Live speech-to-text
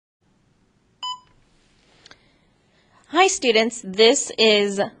Hi students, this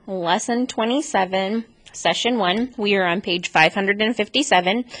is lesson 27, session 1. We are on page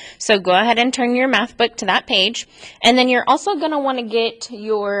 557, so go ahead and turn your math book to that page. And then you're also going to want to get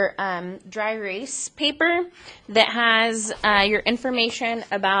your dry erase paper that has your information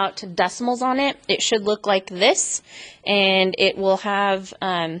about decimals on it. It should look like this, and it will have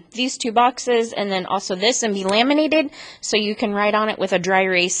these two boxes and then also this and be laminated so you can write on it with a dry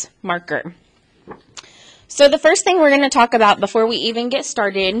erase marker. So the first thing we're going to talk about before we even get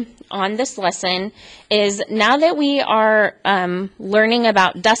started on this lesson is now that we are learning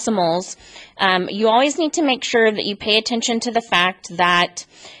about decimals, you always need to make sure that you pay attention to the fact that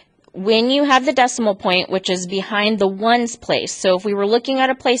when you have the decimal point, which is behind the ones place, so if we were looking at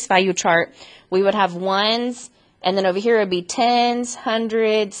a place value chart, we would have ones, and then over here it would be tens,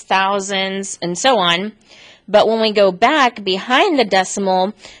 hundreds, thousands, and so on. But when we go back behind the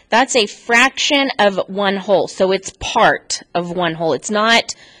decimal, that's a fraction of one whole. So it's part of one whole. It's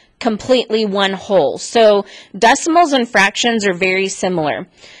not completely one whole. So decimals and fractions are very similar.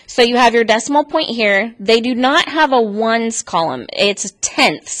 So you have your decimal point here. They do not have a ones column. It's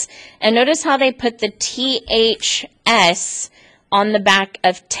tenths. And notice how they put the THS on the back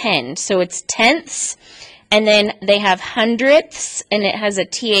of 10. So it's tenths. And then they have hundredths, and it has a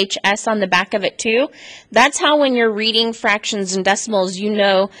THS on the back of it too. That's how when you're reading fractions and decimals, you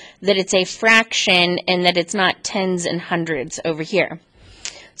know that it's a fraction and that it's not tens and hundreds over here.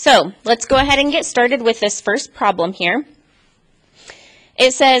 So let's go ahead and get started with this first problem here.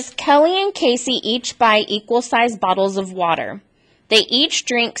 It says, Kelly and Casey each buy equal-sized bottles of water. They each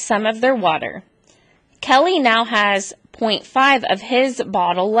drink some of their water. Kelly now has 0.5 of his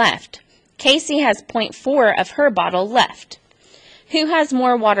bottle left. Casey has 0.4 of her bottle left. Who has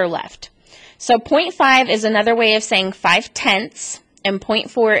more water left? So 0.5 is another way of saying 5/10, and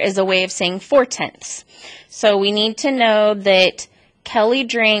 0.4 is a way of saying 4/10. So we need to know that Kelly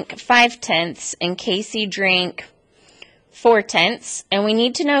drank 5/10 and Casey drank 4/10, and we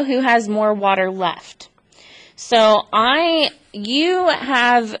need to know who has more water left. So you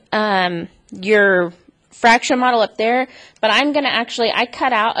have your fraction model up there, but I'm going to I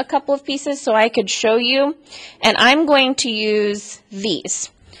cut out a couple of pieces so I could show you, and I'm going to use these.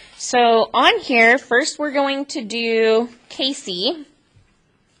 So on here, first we're going to do first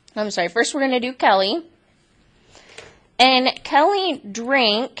we're going to do Kelly, and Kelly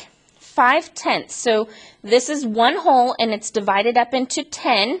drank 5/10. So this is one whole, and it's divided up into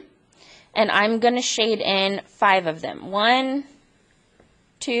 10, and I'm going to shade in 5 of them. 1,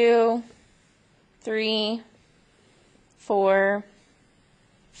 2, 3, 4,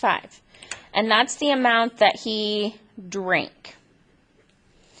 5. And that's the amount that he drank.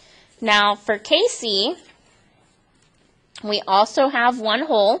 Now for Casey, we also have one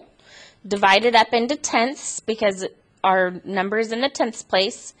whole divided up into tenths because our number is in the tenths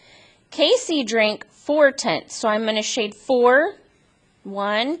place. Casey drank 4/10. So I'm going to shade 4.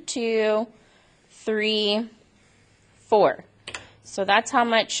 1, 2, 3, 4. So that's how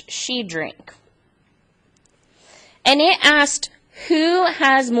much she drank. And it asked, who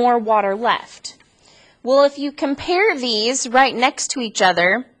has more water left? Well, if you compare these right next to each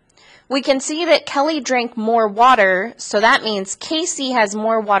other, we can see that Kelly drank more water, so that means Casey has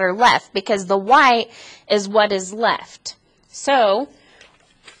more water left because the white is what is left. So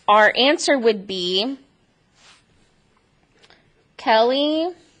our answer would be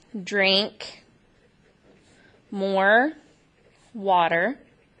Kelly drank more water.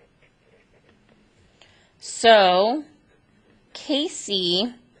 So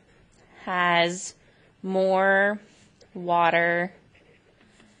Casey has more water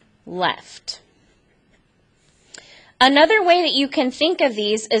left. Another way that you can think of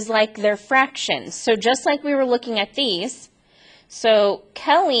these is like their fractions. So just like we were looking at these, so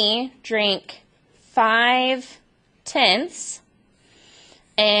Kelly drank 5/10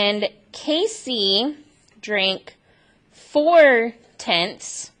 and Casey drank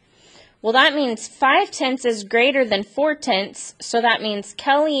 4/10. Well, that means 5/10 is greater than 4/10, so that means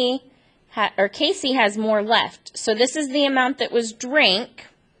Casey has more left. So this is the amount that was drank.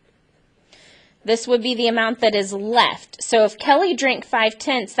 This would be the amount that is left. So if Kelly drank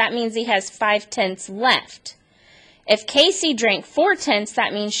 5/10, that means he has 5/10 left. If Casey drank 4/10,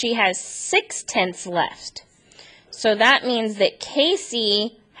 that means she has 6/10 left. So that means that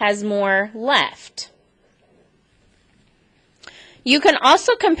Casey has more left. You can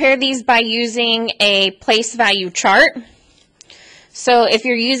also compare these by using a place value chart. So if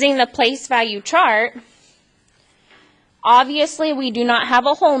you're using the place value chart, obviously we do not have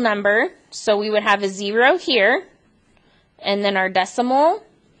a whole number, so we would have a 0 here, and then our decimal,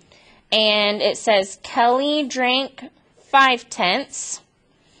 and it says Kelly drank 5/10.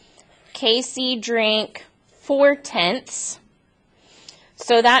 Casey drank 4/10.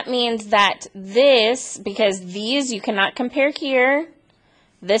 So that means that this, because these you cannot compare here,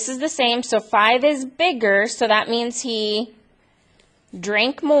 this is the same, so 5 is bigger, so that means he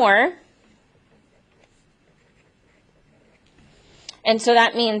drank more. And so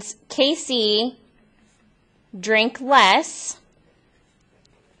that means Casey drank less.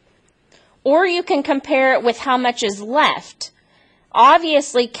 Or you can compare it with how much is left.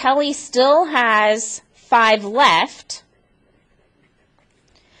 Obviously, Kelly still has 5 left,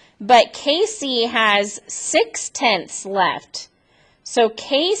 but Casey has 6/10 left. So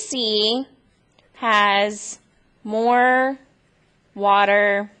Casey has more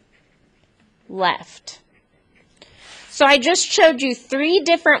water left. So I just showed you 3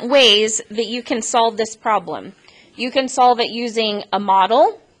 different ways that you can solve this problem. You can solve it using a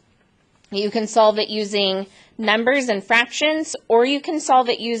model, you can solve it using numbers and fractions, or you can solve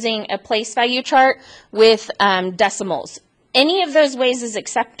it using a place value chart with decimals. Any of those ways is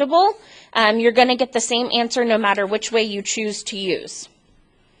acceptable. You're going to get the same answer no matter which way you choose to use.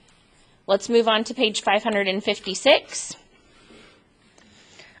 Let's move on to page 556.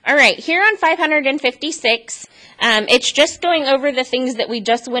 All right, here on 556, it's just going over the things that we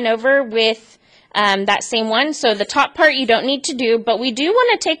just went over with that same one. So the top part you don't need to do, but we do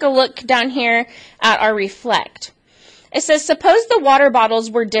want to take a look down here at our reflect. It says, suppose the water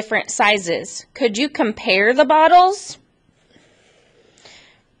bottles were different sizes. Could you compare the bottles?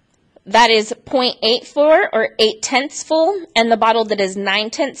 That is 0.84 or 8/10 full, and the bottle that is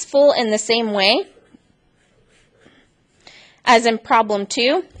 9/10 full in the same way. As in problem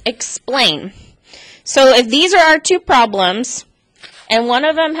 2, explain. So if these are our 2 problems, and one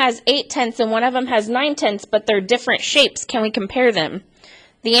of them has 8/10 and one of them has 9/10, but they're different shapes, can we compare them?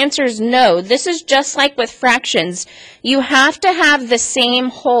 The answer is no. This is just like with fractions. You have to have the same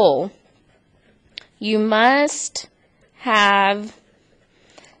whole. You must have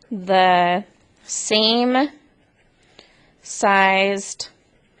the same sized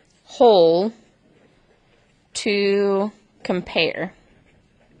whole to compare.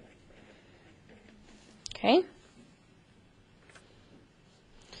 Okay.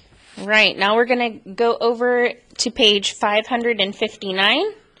 Right, now we're going to go over to page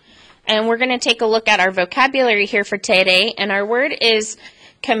 559, and we're going to take a look at our vocabulary here for today, and our word is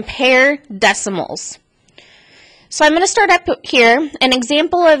compare decimals. So I'm going to start up here. An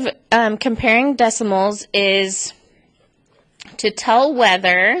example of comparing decimals is to tell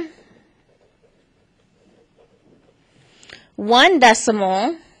whether 1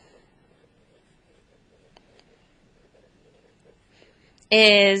 decimal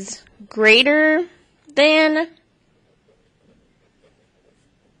is greater than,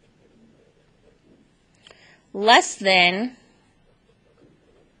 less than,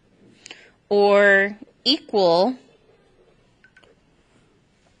 or equal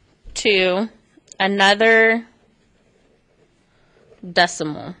to another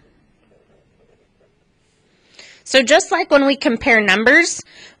decimal. So just like when we compare numbers,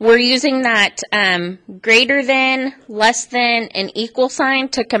 we're using that greater than, less than, and equal sign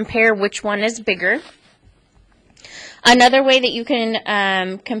to compare which one is bigger. Another way that you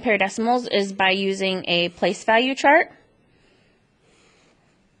can compare decimals is by using a place value chart.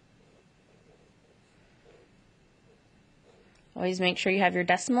 Always make sure you have your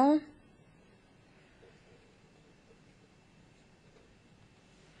decimal.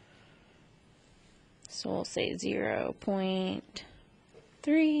 So we'll say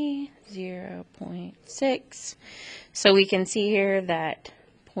 0.3, 0.6. So we can see here that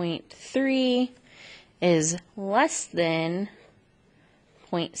 0.3 is less than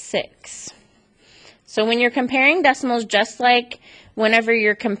 0.6. So when you're comparing decimals, just like whenever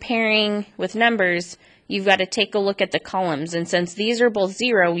you're comparing with numbers, you've got to take a look at the columns. And since these are both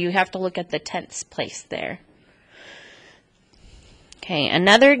 0, you have to look at the tenths place there. Okay,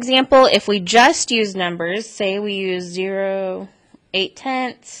 another example, if we just use numbers, say we use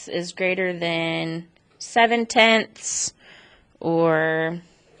 0.8 is greater than 7/10, or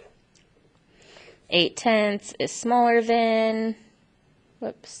 8/10 is smaller than,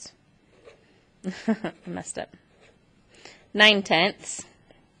 whoops, I messed up, 9/10.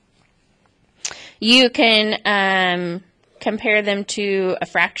 You can compare them to a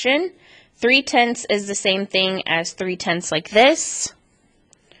fraction. 3/10 is the same thing as 3/10 like this,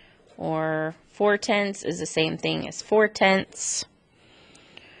 or 4/10 is the same thing as 4/10.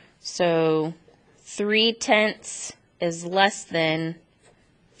 So 3/10 is less than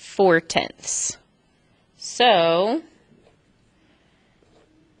 4/10. So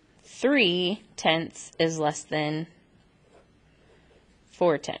 3/10 is less than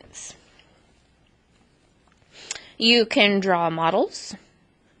 4/10. You can draw models.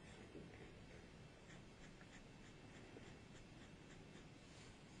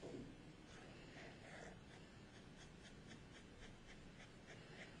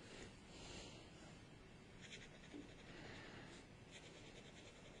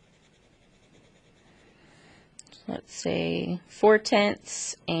 Let's say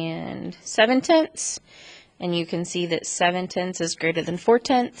 4/10 and 7/10, and you can see that 7/10 is greater than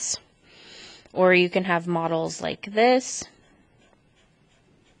 4/10. Or you can have models like this.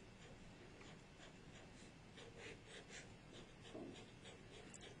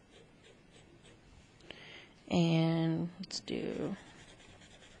 And let's do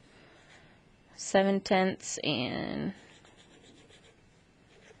 7/10 and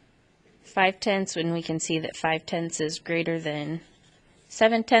 5/10, when we can see that 5/10 is greater than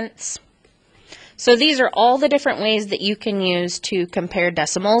 7/10. So these are all the different ways that you can use to compare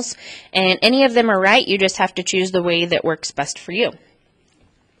decimals, and any of them are right. You just have to choose the way that works best for you.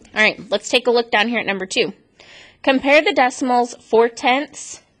 All right, let's take a look down here at number 2. Compare the decimals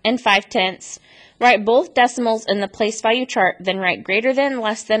 4/10 and 5/10. Write both decimals in the place value chart, then write greater than,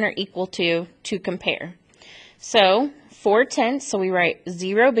 less than, or equal to compare. So 4/10, so we write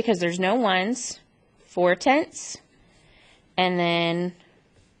 0 because there's no ones, 4/10, and then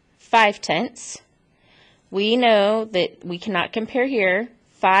 5/10. We know that we cannot compare here.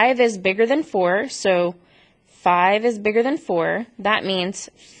 5 is bigger than 4, so 5 is bigger than 4. That means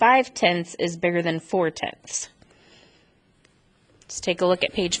 5/10 is bigger than 4/10. Let's take a look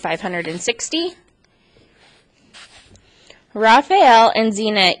at page 560. Raphael and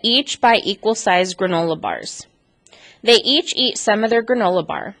Zena each buy equal-sized granola bars. They each eat some of their granola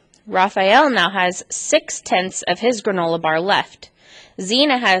bar. Raphael now has 6/10 of his granola bar left.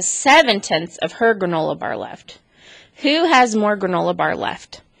 Zena has 7/10 of her granola bar left. Who has more granola bar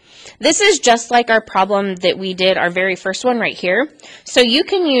left? This is just like our problem that we did, our very first one right here. So you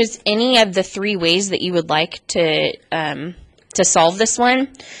can use any of the 3 ways that you would like to solve this one.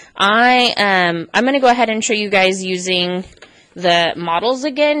 I'm going to go ahead and show you guys using the models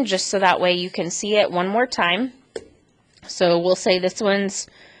again, just so that way you can see it one more time. So we'll say this one's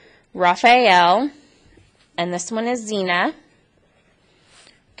Raphael, and this one is Zena.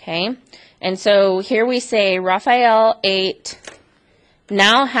 Okay, and so here we say Raphael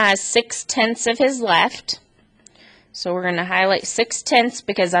now has 6/10 of his left. So we're going to highlight 6/10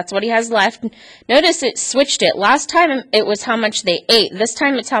 because that's what he has left. Notice it switched it. Last time it was how much they ate. This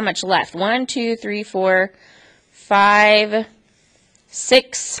time it's how much left. 1, 2, 3, 4, 5,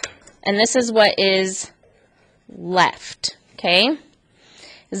 6, and this is what is left. Okay.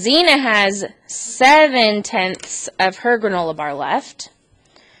 Zena has 7/10 of her granola bar left.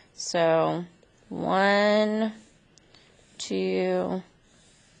 So 1, 2,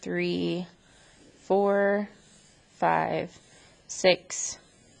 3, 4, 5, 6,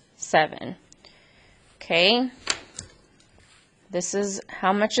 7. Okay. This is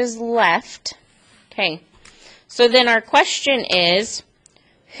how much is left. Okay. So then our question is,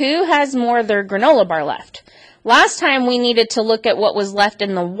 who has more of their granola bar left? Last time we needed to look at what was left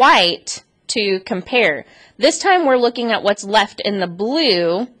in the white to compare. This time we're looking at what's left in the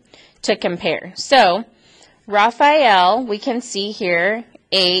blue to compare. So Raphael, we can see here,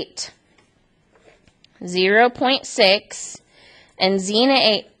 ate 0.6, and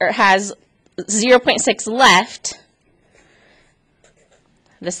Zena has 0.6 left.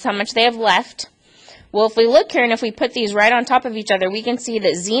 This is how much they have left. Well, if we look here and if we put these right on top of each other, we can see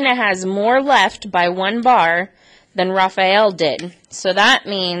that Zena has more left by 1 bar than Raphael did. So that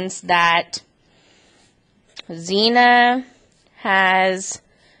means that Zena has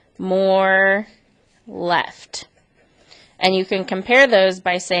more left. And you can compare those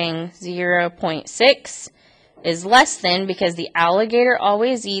by saying 0.6 is less than, because the alligator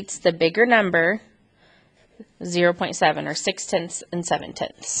always eats the bigger number, 0.7, or 6/10 and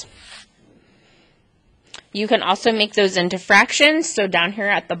 7/10. You can also make those into fractions. So down here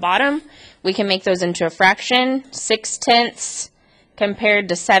at the bottom, we can make those into a fraction. 6/10 compared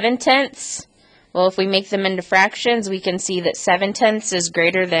to 7/10. Well, if we make them into fractions, we can see that 7/10 is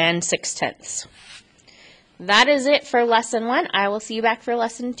greater than 6/10. That is it for lesson 1. I will see you back for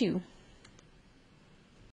lesson 2.